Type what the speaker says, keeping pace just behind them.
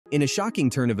In a shocking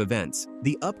turn of events,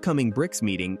 the upcoming BRICS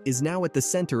meeting is now at the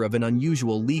center of an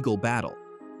unusual legal battle.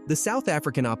 The South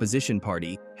African opposition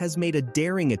party has made a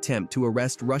daring attempt to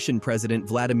arrest Russian President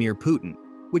Vladimir Putin,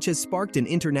 which has sparked an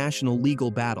international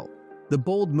legal battle. The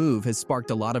bold move has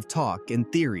sparked a lot of talk and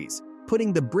theories,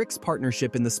 putting the BRICS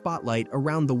partnership in the spotlight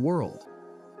around the world.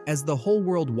 As the whole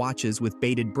world watches with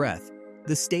bated breath,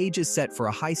 the stage is set for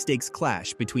a high-stakes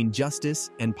clash between justice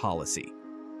and policy.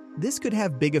 This could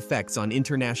have big effects on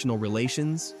international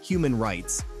relations, human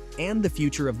rights, and the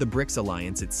future of the BRICS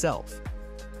alliance itself.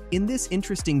 In this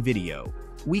interesting video,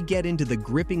 we get into the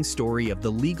gripping story of the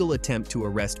legal attempt to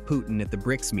arrest Putin at the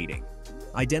BRICS meeting,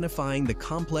 identifying the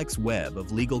complex web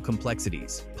of legal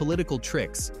complexities, political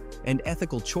tricks, and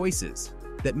ethical choices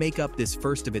that make up this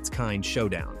first-of-its-kind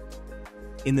showdown.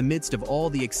 In the midst of all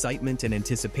the excitement and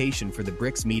anticipation for the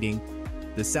BRICS meeting,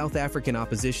 the South African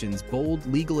opposition's bold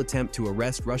legal attempt to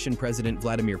arrest Russian President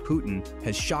Vladimir Putin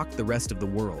has shocked the rest of the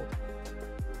world.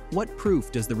 What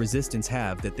proof does the resistance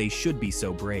have that they should be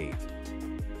so brave?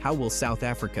 How will South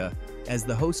Africa, as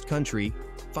the host country,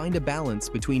 find a balance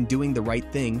between doing the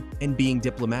right thing and being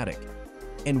diplomatic?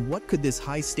 And what could this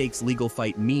high-stakes legal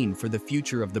fight mean for the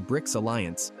future of the BRICS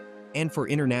alliance and for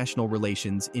international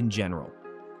relations in general?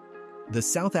 The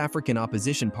South African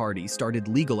opposition party started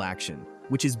legal action,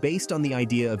 which is based on the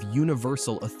idea of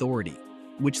universal authority,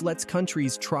 which lets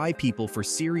countries try people for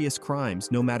serious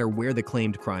crimes no matter where the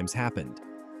claimed crimes happened.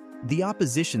 The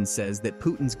opposition says that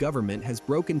Putin's government has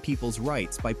broken people's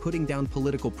rights by putting down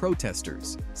political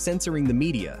protesters, censoring the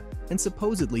media, and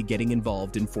supposedly getting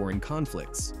involved in foreign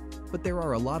conflicts. But there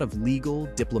are a lot of legal,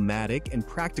 diplomatic, and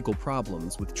practical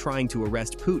problems with trying to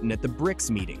arrest Putin at the BRICS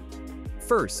meeting.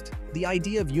 First, the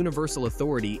idea of universal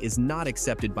authority is not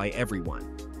accepted by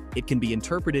everyone. It can be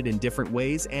interpreted in different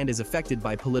ways and is affected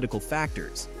by political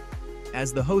factors.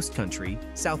 As the host country,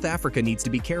 South Africa needs to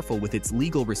be careful with its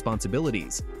legal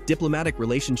responsibilities, diplomatic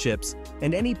relationships,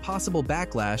 and any possible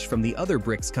backlash from the other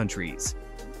BRICS countries.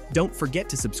 Don't forget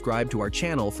to subscribe to our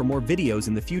channel for more videos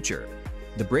in the future.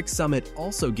 The BRICS Summit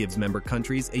also gives member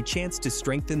countries a chance to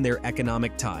strengthen their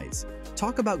economic ties,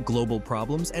 talk about global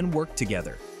problems, and work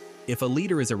together. If a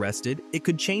leader is arrested, it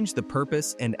could change the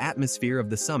purpose and atmosphere of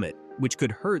the summit, which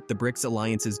could hurt the BRICS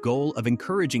alliance's goal of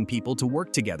encouraging people to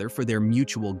work together for their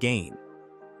mutual gain.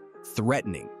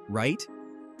 Threatening, right?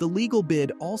 The legal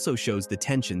bid also shows the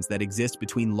tensions that exist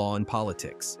between law and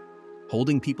politics.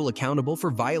 Holding people accountable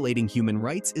for violating human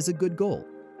rights is a good goal,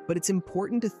 but it's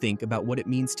important to think about what it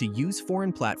means to use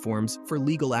foreign platforms for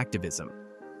legal activism.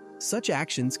 Such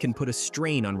actions can put a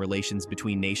strain on relations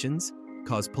between nations,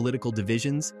 cause political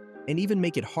divisions, and even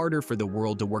make it harder for the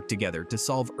world to work together to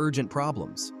solve urgent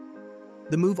problems.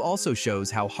 The move also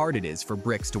shows how hard it is for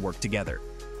BRICS to work together.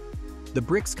 The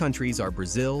BRICS countries are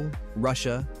Brazil,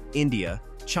 Russia, India,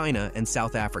 China, and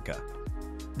South Africa.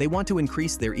 They want to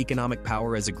increase their economic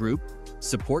power as a group,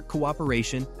 support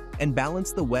cooperation, and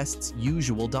balance the West's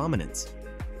usual dominance.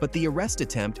 But the arrest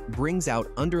attempt brings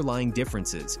out underlying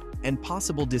differences and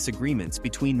possible disagreements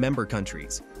between member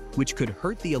countries, which could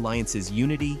hurt the alliance's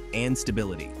unity and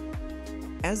stability.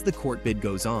 As the court bid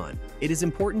goes on, it is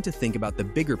important to think about the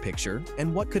bigger picture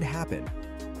and what could happen.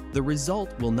 The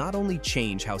result will not only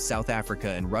change how South Africa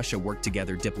and Russia work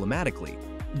together diplomatically,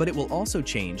 but it will also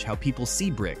change how people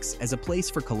see BRICS as a place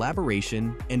for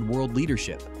collaboration and world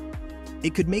leadership.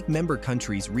 It could make member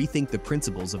countries rethink the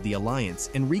principles of the alliance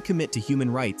and recommit to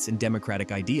human rights and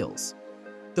democratic ideals.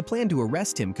 The plan to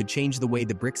arrest him could change the way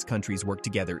the BRICS countries work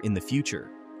together in the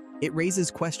future. It raises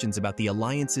questions about the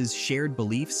alliance's shared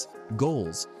beliefs,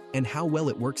 goals, and how well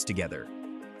it works together.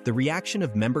 The reaction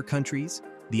of member countries,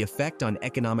 the effect on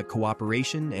economic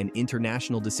cooperation and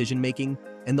international decision-making,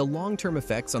 and the long-term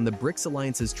effects on the BRICS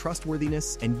alliance's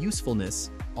trustworthiness and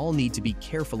usefulness all need to be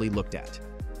carefully looked at.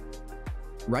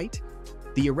 Right?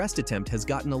 The arrest attempt has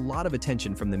gotten a lot of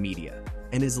attention from the media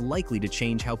and is likely to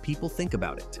change how people think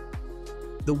about it.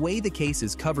 The way the case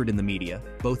is covered in the media,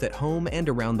 both at home and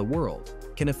around the world,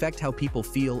 can affect how people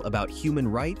feel about human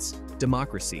rights,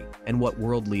 democracy, and what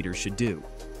world leaders should do.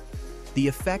 The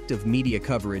effect of media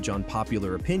coverage on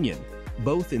popular opinion,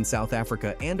 both in South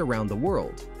Africa and around the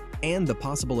world, and the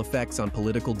possible effects on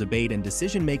political debate and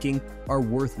decision-making are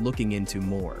worth looking into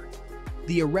more.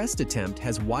 The arrest attempt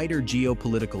has wider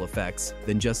geopolitical effects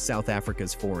than just South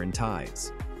Africa's foreign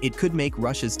ties. It could make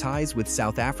Russia's ties with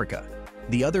South Africa,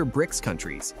 the other BRICS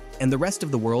countries, and the rest of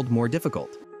the world more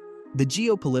difficult. The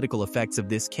geopolitical effects of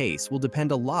this case will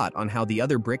depend a lot on how the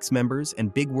other BRICS members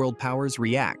and big world powers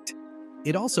react.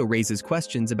 It also raises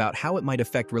questions about how it might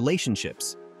affect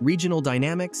relationships, regional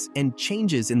dynamics, and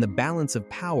changes in the balance of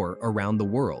power around the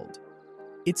world.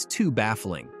 It's too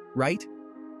baffling, right?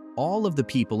 All of the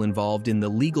people involved in the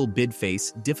legal bid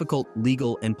face difficult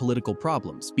legal and political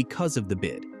problems because of the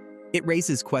bid. It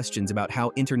raises questions about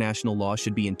how international law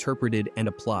should be interpreted and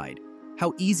applied,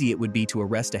 how easy it would be to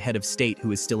arrest a head of state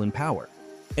who is still in power,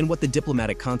 and what the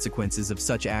diplomatic consequences of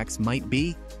such acts might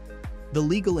be. The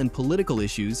legal and political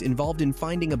issues involved in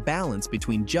finding a balance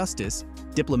between justice,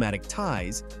 diplomatic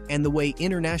ties, and the way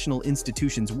international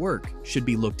institutions work should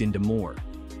be looked into more.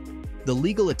 The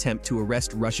legal attempt to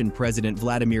arrest Russian President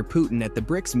Vladimir Putin at the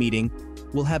BRICS meeting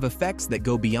will have effects that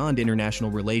go beyond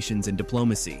international relations and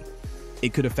diplomacy.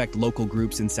 It could affect local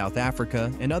groups in South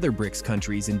Africa and other BRICS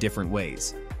countries in different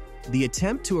ways. The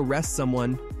attempt to arrest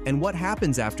someone and what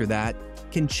happens after that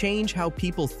can change how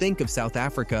people think of South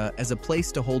Africa as a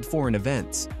place to hold foreign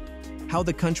events. How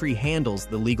the country handles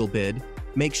the legal bid,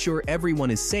 makes sure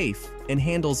everyone is safe, and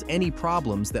handles any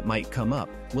problems that might come up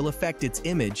will affect its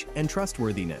image and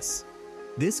trustworthiness.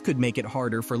 This could make it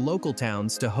harder for local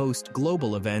towns to host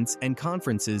global events and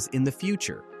conferences in the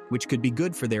future, which could be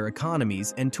good for their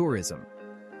economies and tourism.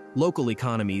 Local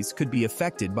economies could be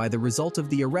affected by the result of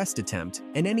the arrest attempt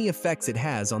and any effects it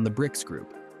has on the BRICS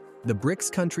group. The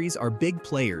BRICS countries are big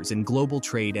players in global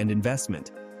trade and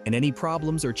investment, and any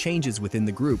problems or changes within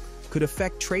the group could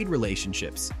affect trade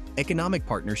relationships, economic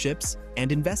partnerships,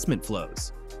 and investment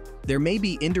flows. There may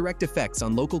be indirect effects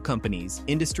on local companies,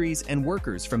 industries, and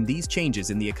workers from these changes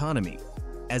in the economy.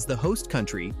 As the host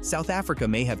country, South Africa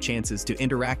may have chances to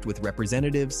interact with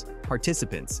representatives,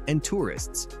 participants, and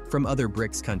tourists from other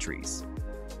BRICS countries.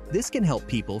 This can help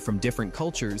people from different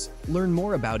cultures learn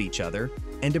more about each other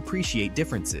and appreciate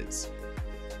differences.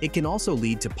 It can also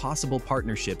lead to possible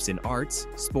partnerships in arts,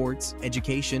 sports,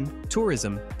 education,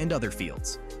 tourism, and other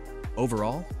fields.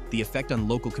 Overall, the effect on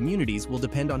local communities will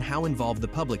depend on how involved the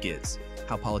public is,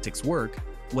 how politics work,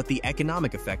 what the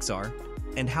economic effects are,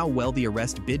 and how well the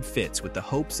arrest bid fits with the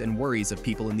hopes and worries of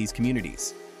people in these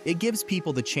communities. It gives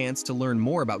people the chance to learn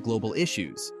more about global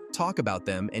issues, talk about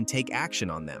them, and take action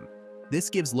on them. This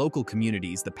gives local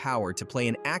communities the power to play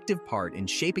an active part in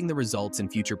shaping the results and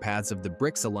future paths of the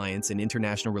BRICS alliance and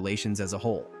international relations as a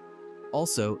whole.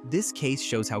 Also, this case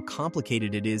shows how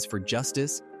complicated it is for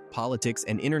justice, politics,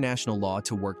 and international law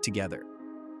to work together.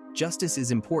 Justice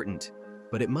is important,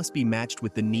 but it must be matched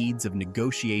with the needs of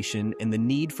negotiation and the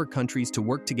need for countries to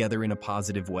work together in a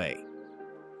positive way.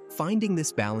 Finding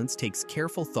this balance takes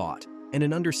careful thought and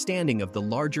an understanding of the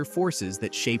larger forces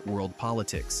that shape world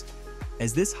politics.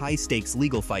 As this high-stakes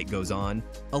legal fight goes on,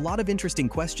 a lot of interesting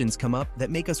questions come up that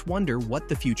make us wonder what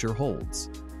the future holds.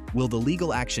 Will the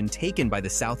legal action taken by the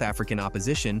South African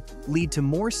opposition lead to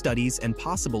more studies and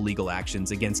possible legal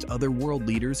actions against other world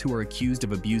leaders who are accused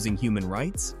of abusing human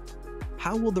rights?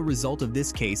 How will the result of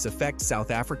this case affect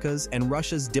South Africa's and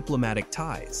Russia's diplomatic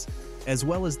ties, as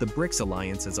well as the BRICS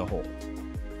alliance as a whole?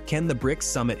 Can the BRICS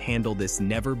summit handle this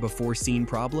never-before-seen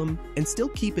problem and still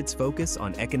keep its focus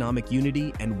on economic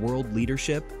unity and world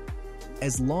leadership?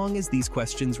 As long as these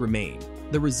questions remain,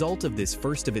 the result of this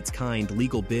first-of-its-kind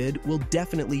legal bid will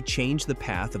definitely change the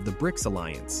path of the BRICS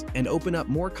alliance and open up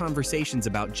more conversations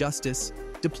about justice,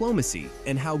 diplomacy,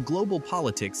 and how global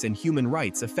politics and human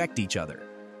rights affect each other.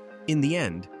 In the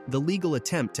end, the legal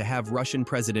attempt to have Russian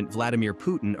President Vladimir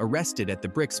Putin arrested at the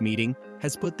BRICS meeting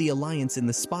has put the alliance in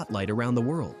the spotlight around the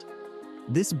world.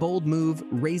 This bold move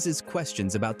raises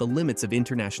questions about the limits of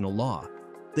international law,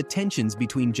 the tensions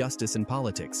between justice and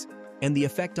politics, and the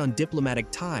effect on diplomatic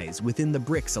ties within the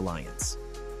BRICS alliance.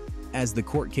 As the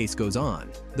court case goes on,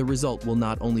 the result will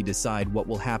not only decide what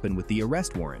will happen with the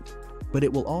arrest warrant, but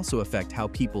it will also affect how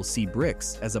people see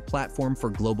BRICS as a platform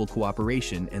for global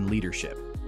cooperation and leadership.